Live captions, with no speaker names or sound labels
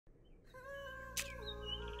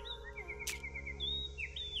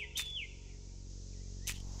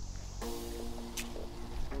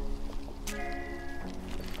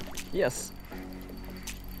Yes.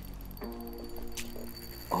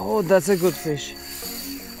 Oh, that's a good fish.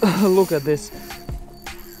 Look at this.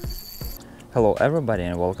 Hello everybody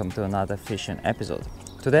and welcome to another fishing episode.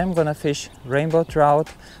 Today I'm gonna fish rainbow trout.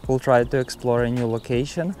 We'll try to explore a new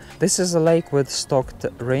location. This is a lake with stocked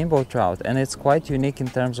rainbow trout and it's quite unique in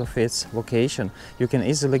terms of its location. You can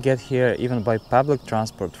easily get here even by public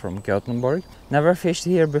transport from Gothenburg. Never fished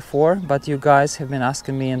here before, but you guys have been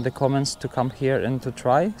asking me in the comments to come here and to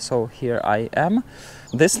try, so here I am.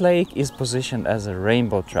 This lake is positioned as a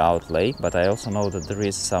rainbow trout lake, but I also know that there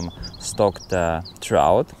is some stocked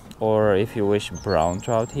trout, or if you wish, brown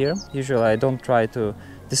trout here. Usually I don't try to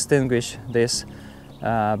distinguish this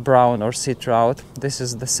brown or sea trout. This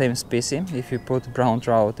is the same species. If you put brown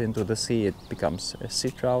trout into the sea, it becomes a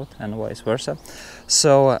sea trout and vice versa.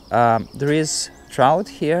 So there is trout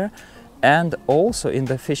here, and also in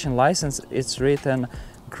the fishing license it's written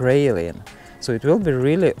grayling. So it will be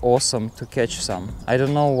really awesome to catch some. I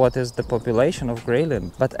don't know what is the population of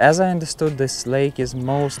grayling, but as I understood, this lake is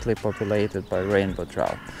mostly populated by rainbow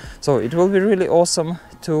trout. So it will be really awesome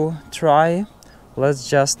to try. Let's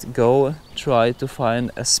just go try to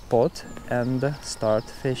find a spot and start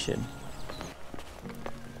fishing.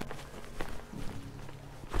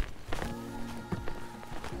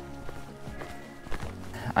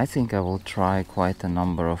 I think I will try quite a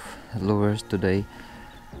number of lures today.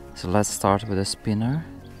 So let's start with a spinner.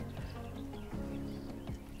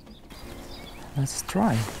 Let's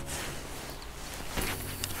try.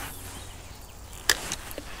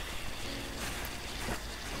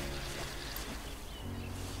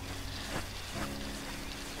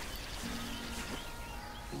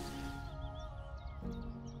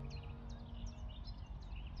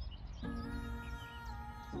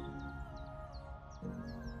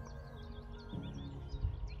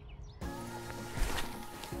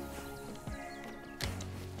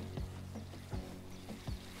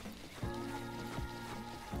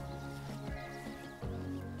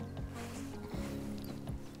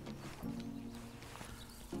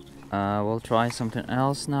 We'll try something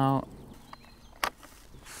else now.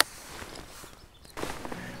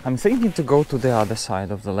 I'm thinking to go to the other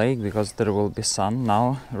side of the lake because there will be sun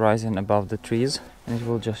now rising above the trees and it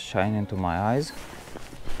will just shine into my eyes.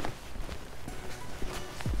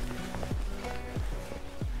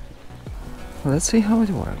 Let's see how it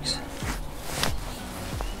works.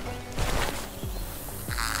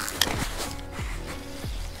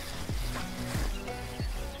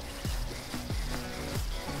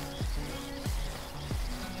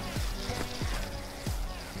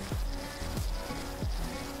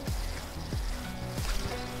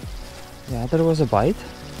 Yeah, there was a bite.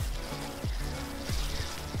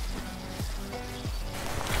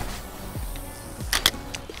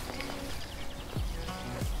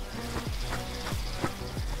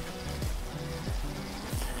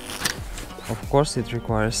 Of course, it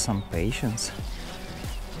requires some patience,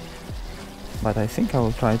 but I think I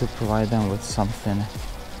will try to provide them with something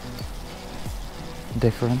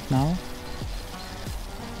different now.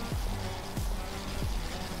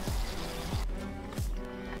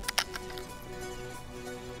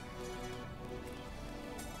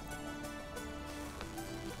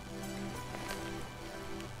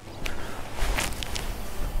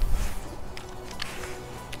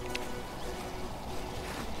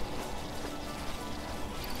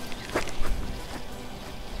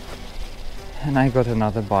 And I got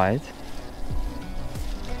another bite.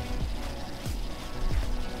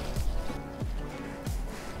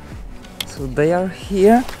 So they are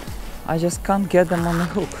here, I just can't get them on the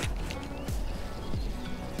hook.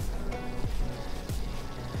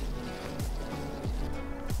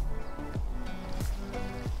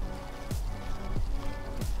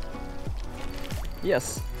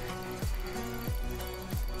 Yes.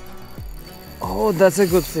 Oh, that's a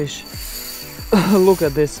good fish. Look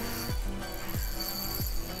at this.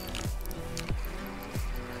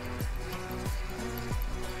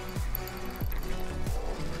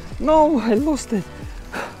 No, I lost it.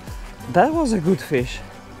 That was a good fish.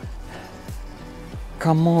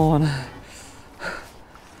 Come on.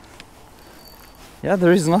 Yeah,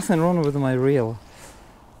 there is nothing wrong with my reel.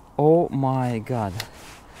 Oh my god.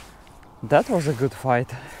 That was a good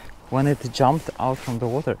fight. When it jumped out from the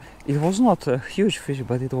water, it was not a huge fish,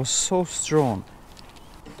 but it was so strong.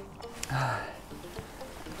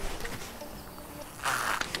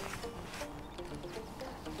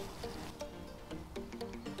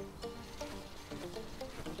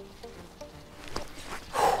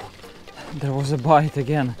 There was a bite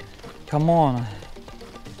again. Come on.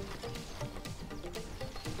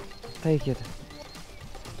 Take it.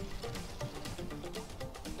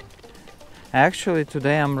 Actually,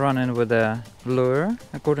 today I'm running with a lure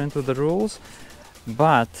according to the rules,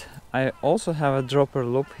 but I also have a dropper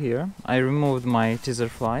loop here. I removed my teaser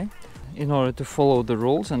fly in order to follow the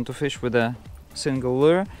rules and to fish with a single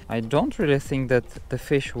lure. I don't really think that the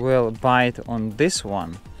fish will bite on this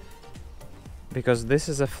one, because this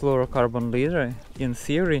is a fluorocarbon leader. In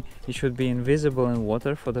theory, it should be invisible in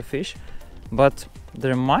water for the fish, but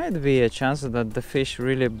there might be a chance that the fish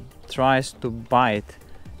really tries to bite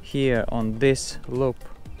here on this loop.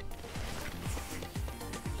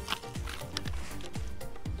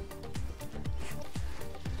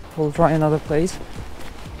 We'll try another place.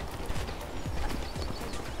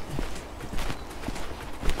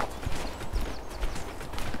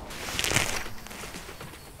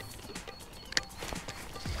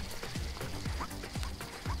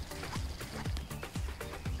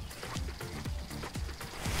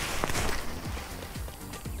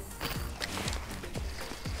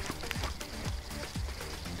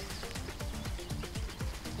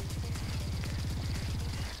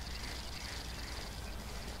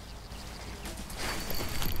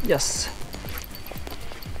 Yes.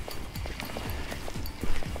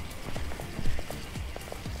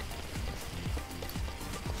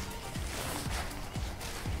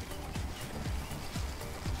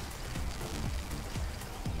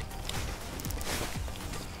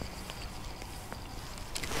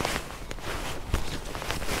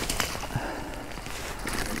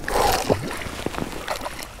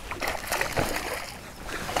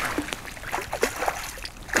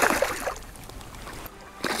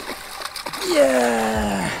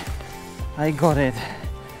 Yeah, I got it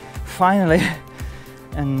finally,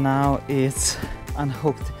 and now it's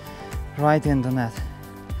unhooked right in the net.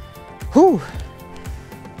 Whew.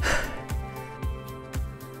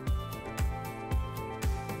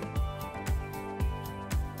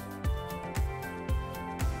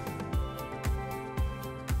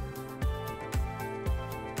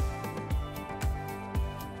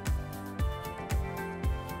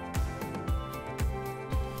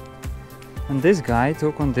 And this guy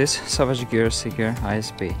took on this Savage Gear Seeker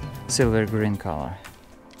ISP, silver green color.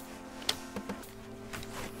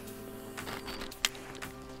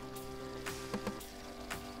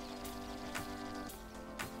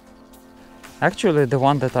 Actually, the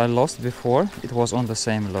one that I lost before, it was on the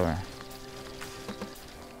same lure.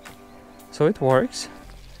 So it works.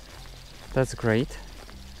 That's great.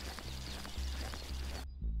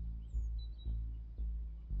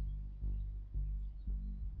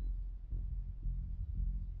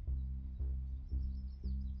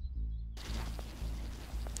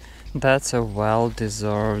 That's a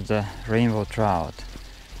well-deserved rainbow trout.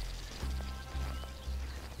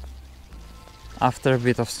 After a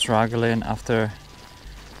bit of struggling, after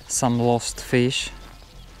some lost fish,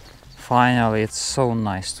 finally it's so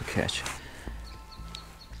nice to catch.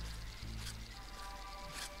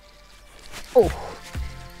 Oh!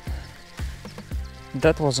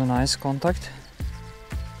 That was a nice contact.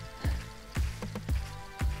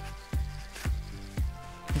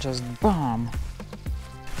 Just bam!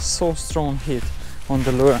 So strong hit on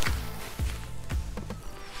the lure.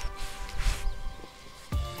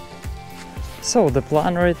 So the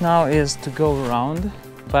plan right now is to go around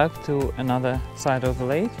back to another side of the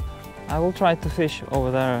lake. I will try to fish over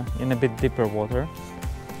there in a bit deeper water.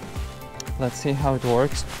 Let's see how it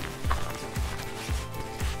works.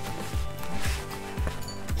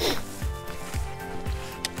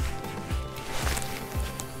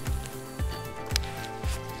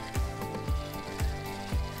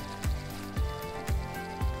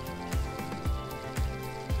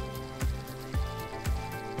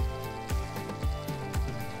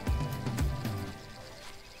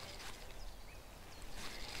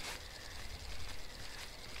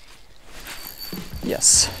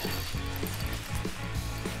 Yes.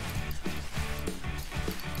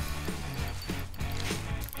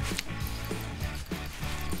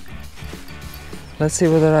 Let's see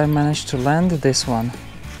whether I managed to land this one.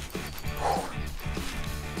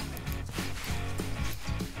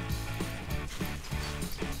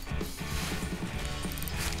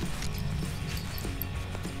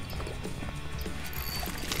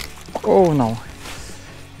 Oh no,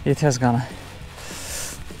 it has gone.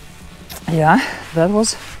 Yeah, that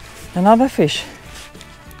was another fish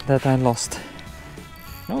that I lost.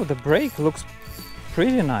 No, the break looks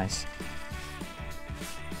pretty nice.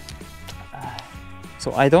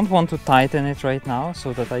 So I don't want to tighten it right now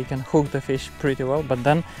so that I can hook the fish pretty well, but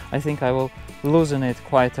then I think I will loosen it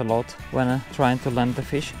quite a lot when trying to land the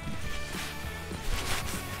fish.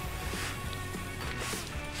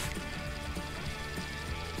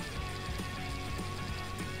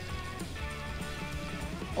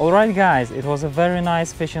 Alright guys, it was a very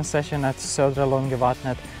nice fishing session at Södra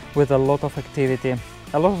Långevattnet with a lot of activity,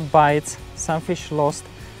 a lot of bites, some fish lost,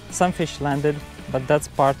 some fish landed, but that's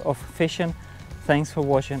part of fishing. Thanks for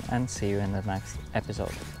watching and see you in the next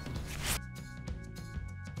episode.